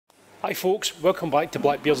Hi folks, welcome back to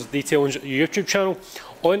Blackbeard's Detailings YouTube channel.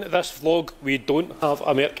 On this vlog we don't have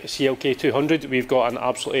a Merc CLK 200, we've got an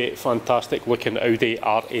absolutely fantastic looking Audi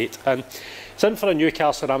R8 in. It's in for a new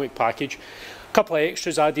car ceramic package. A couple of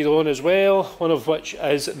extras added on as well, one of which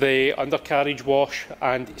is the undercarriage wash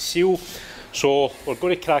and seal. So we're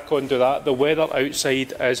going to crack on to that. The weather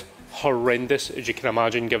outside is horrendous, as you can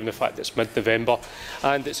imagine, given the fact it's mid-November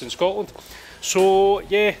and it's in Scotland. So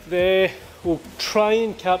yeah, we'll try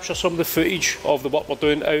and capture some of the footage of the work we're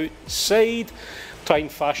doing outside, try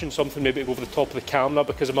and fashion something maybe over the top of the camera,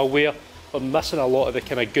 because I'm aware we're missing a lot of the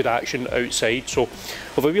kind of good action outside. So we'll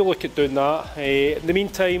have a wee look at doing that. In the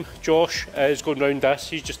meantime, Josh is going round this.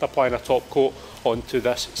 He's just applying a top coat onto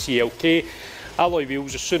this CLK. Alloy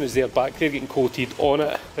wheels, as soon as they're back, they're getting coated on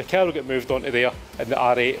it. The car will get moved onto there and the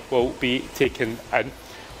R8 will be taken in.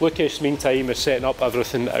 Lucas, meantime, is setting up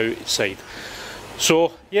everything outside.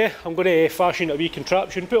 So yeah, I'm going to fashion a wee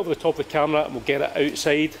contraption, put it over the top of the camera, and we'll get it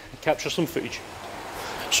outside and capture some footage.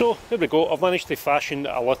 So there we go, I've managed to fashion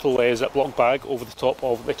a little Ziploc bag over the top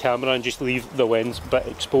of the camera and just leave the lens bit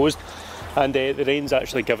exposed. And the rain's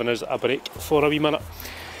actually given us a break for a wee minute.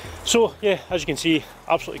 So yeah, as you can see,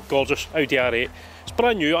 absolutely gorgeous Audi R8. It's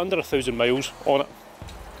brand new, under 1,000 miles on it.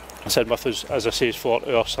 It's in with us, as I say, for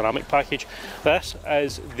our ceramic package. This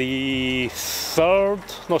is the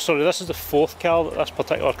this is the fourth car that this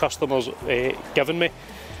particular customer's given me,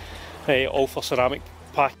 all for ceramic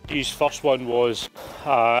packages. First one was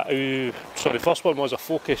a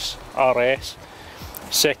Focus RS,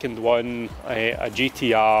 second one a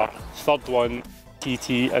GTR, third one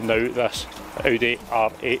TT, and now this Audi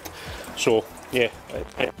R8. So yeah,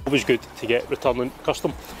 it's always good to get returning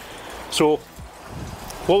custom. So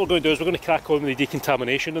what we're going to do is we're going to crack on with the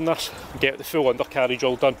decontamination in this, get the full undercarriage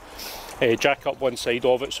all done, jack up one side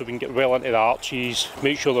of it so we can get well into the arches,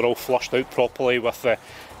 make sure they're all flushed out properly with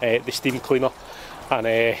the steam cleaner, and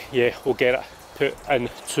yeah, we'll get it put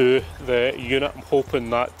into the unit. I'm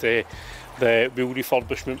hoping that the wheel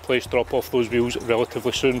refurbishment place drop off those wheels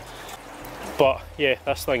relatively soon. But yeah,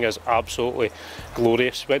 this thing is absolutely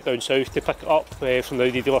glorious. Went down south to pick it up from the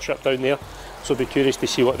Audi dealership down there, so I'll be curious to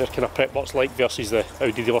see what their kind of prep work's like versus the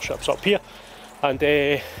Audi dealerships up here. And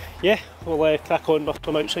yeah, we'll crack on with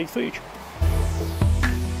some outside footage.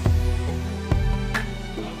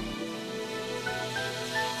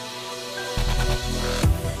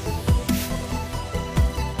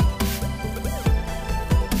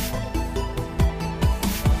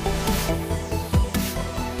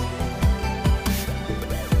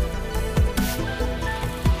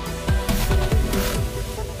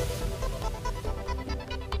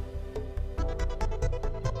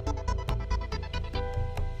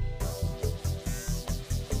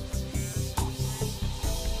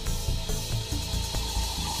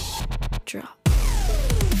 Drop.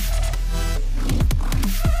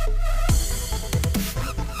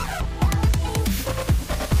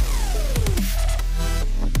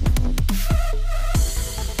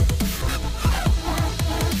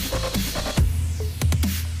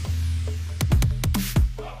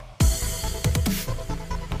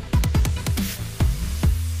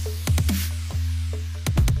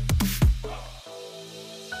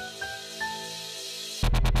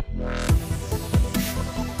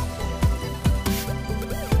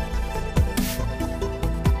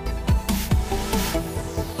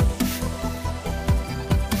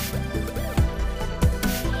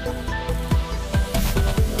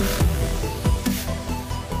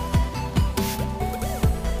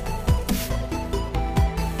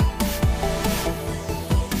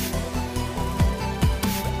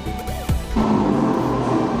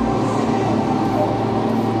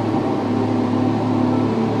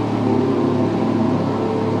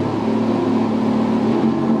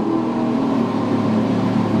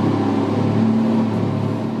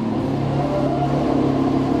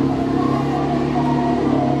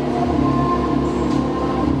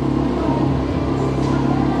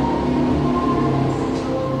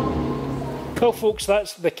 Well folks,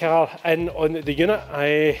 that's the car in on the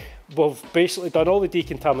unit. We've basically done all the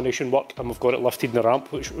decontamination work and we've got it lifted in the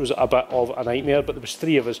ramp, which was a bit of a nightmare, but there was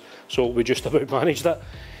 3 of us, so we just about managed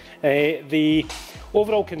it. The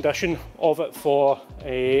overall condition of it for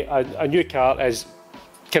a new car is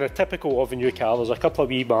kind of typical of a new car. There's a couple of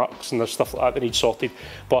wee marks and there's stuff like that that needs sorted,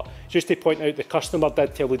 but just to point out, the customer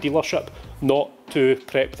did tell the dealership not to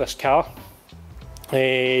prep this car.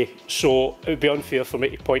 So it would be unfair for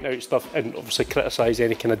me to point out stuff and obviously criticise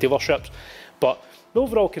any kind of dealerships, but the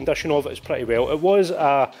overall condition of it is pretty well. It was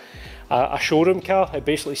a showroom car. It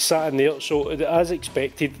basically sat in there, so as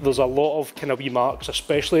expected there's a lot of kind of wee marks,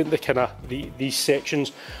 especially in the kind of these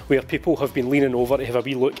sections where people have been leaning over to have a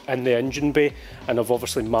wee look in the engine bay and have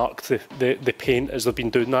obviously marked the paint as they've been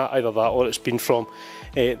doing that, either that or it's been from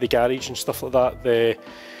the garage and stuff like that.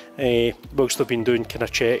 Whilst they've been doing kind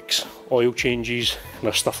of checks, oil changes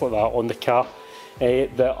and stuff like that on the car.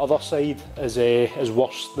 The other side is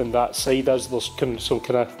worse than that side is. There's some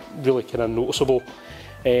kind of really kind of noticeable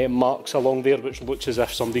marks along there, which looks as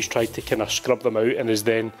if somebody's tried to kind of scrub them out and has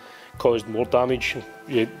then caused more damage.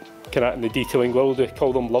 You kind of in the detailing world they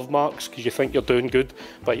call them love marks because you think you're doing good,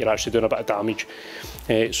 but you're actually doing a bit of damage.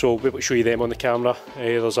 So we'll be able to show you them on the camera.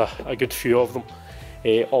 There's a good few of them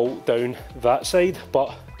all down that side,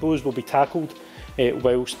 but those will be tackled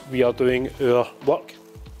whilst we are doing our work.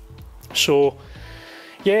 So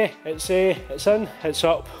yeah, it's in, it's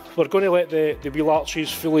up. We're going to let the wheel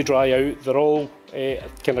arches fully dry out. They're all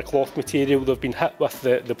kind of cloth material. They've been hit with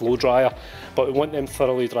the blow dryer, but we want them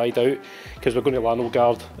thoroughly dried out because we're going to lano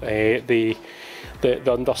guard the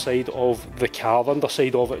underside of the car. The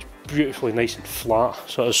underside of it is beautifully nice and flat,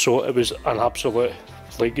 so it was an absolute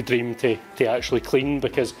like dream to actually clean,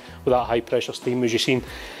 because with that high pressure steam, as you've seen,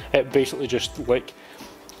 it basically just like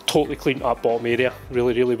totally cleaned that bottom area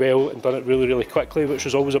really well and done it really quickly, which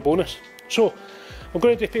was always a bonus. So I'm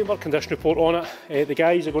going to do a paintwork condition report on it. The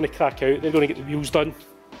guys are going to crack out, they're going to get the wheels done,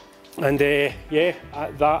 and yeah,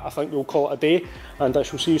 at that I think we'll call it a day, and I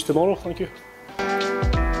shall see you tomorrow. Thank you.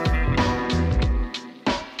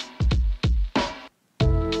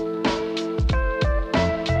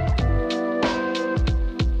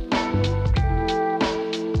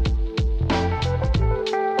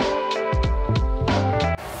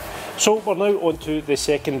 So we're now on to the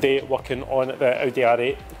second day working on the Audi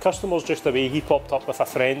R8. The customer's just away. He popped up with a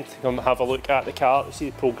friend to come have a look at the car to see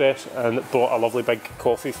the progress, and brought a lovely big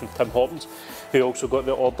coffee from Tim Hortons, who also got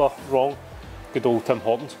the order wrong. Good old Tim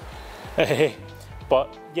Hortons.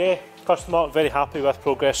 But yeah, customer very happy with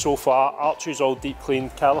progress so far. Arches all deep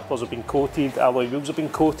cleaned, calipers have been coated, alloy wheels have been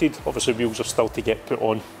coated. Obviously wheels are still to get put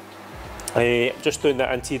on. Just doing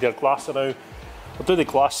the interior glass now. I'll do the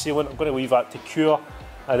glass sealant. I'm going to leave that to cure,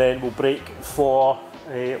 and then we'll break for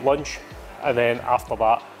lunch, and then after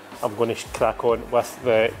that I'm going to crack on with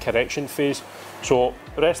the correction phase. So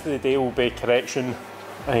the rest of the day will be correction.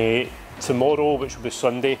 Tomorrow, which will be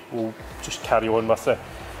Sunday, we'll just carry on with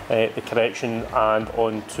the correction, and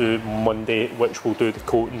on to Monday, which we'll do the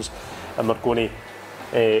coatings, and we're going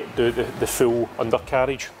to do the full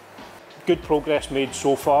undercarriage. Good progress made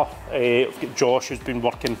so far. I've got Josh who's been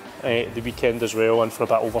working the weekend as well, and for a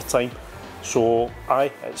bit overtime. So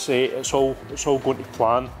it's all going to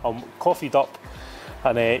plan. I'm coffeed up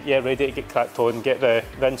and yeah, ready to get cracked on, get the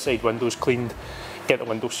inside windows cleaned, get the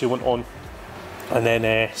window sealant on, and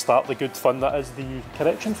then start the good fun that is the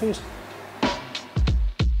correction phase.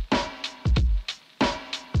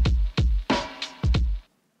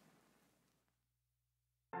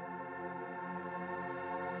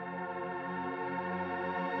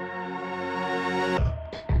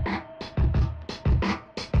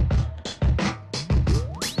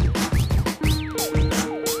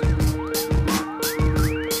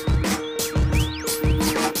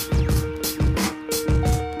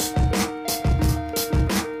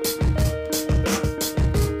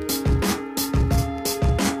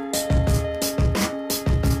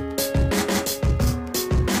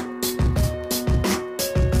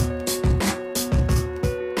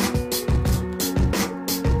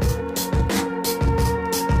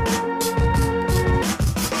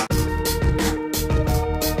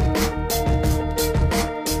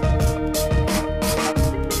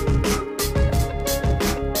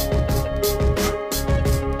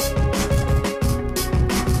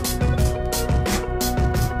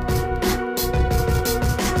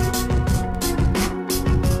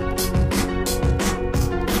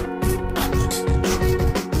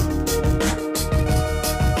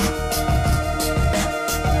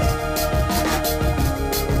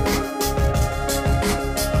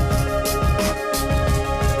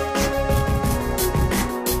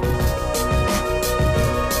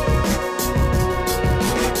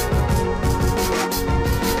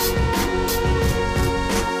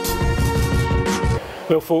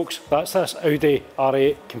 Well folks, that's this Audi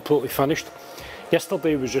R8 completely finished.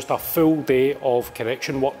 Yesterday was just a full day of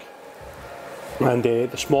correction work, and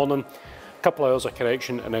this morning a couple of hours of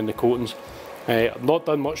correction and then the coatings. I've not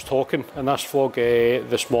done much talking in this vlog.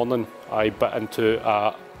 This morning I bit into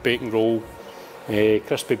a bacon roll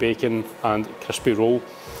crispy bacon and crispy roll,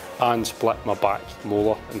 and split my back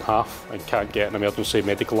molar in half and can't get an emergency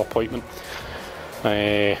medical appointment.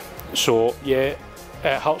 So yeah,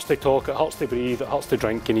 it hurts to talk, it hurts to breathe, it hurts to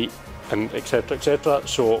drink and eat, and etc, etc.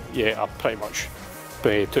 So yeah, I pretty much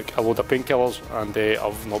took a load of painkillers, and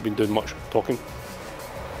I've not been doing much talking.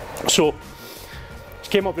 So it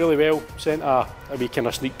came up really well. Sent a wee kind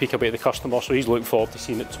of sneak peek about the customer, so he's looking forward to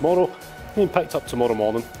seeing it tomorrow. Being picked up tomorrow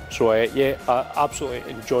morning. So yeah, I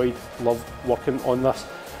absolutely enjoyed, love working on this.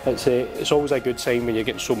 It's always a good sign when you're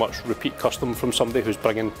getting so much repeat custom from somebody who's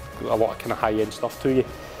bringing a lot of kind of high-end stuff to you.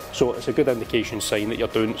 So it's a good indication sign that you're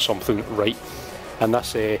doing something right. And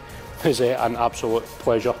this is an absolute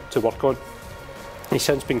pleasure to work on. He's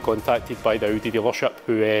since been contacted by the Audi dealership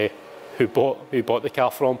who bought the car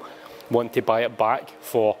from, wanting to buy it back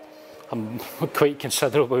for quite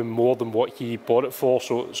considerably more than what he bought it for.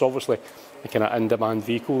 So it's obviously a kind of in-demand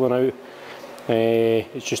vehicle now.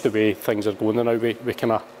 It's just the way things are going now with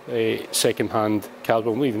kind of second-hand cars.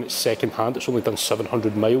 Well, not even it's second-hand, it's only done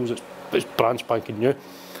 700 miles, it's brand spanking new.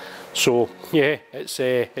 So yeah, it's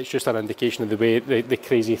just an indication of the way, the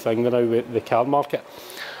crazy thing now with the car market.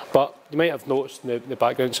 But you might have noticed in the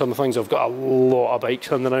background some of the things, I've got a lot of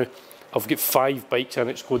bikes in there now. I've got 5 bikes in,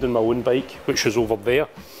 excluding my own bike, which is over there.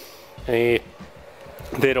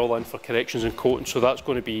 They're all in for corrections and coating, so that's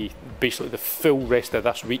going to be basically the full rest of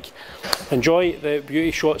this week. Enjoy the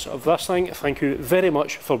beauty shots of this thing. Thank you very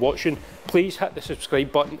much for watching. Please hit the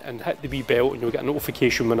subscribe button and hit the wee bell, and you'll get a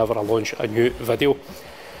notification whenever I launch a new video.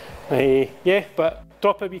 Yeah, but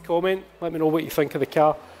drop a wee comment, let me know what you think of the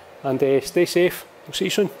car, and stay safe. I'll see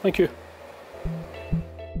you soon. Thank you.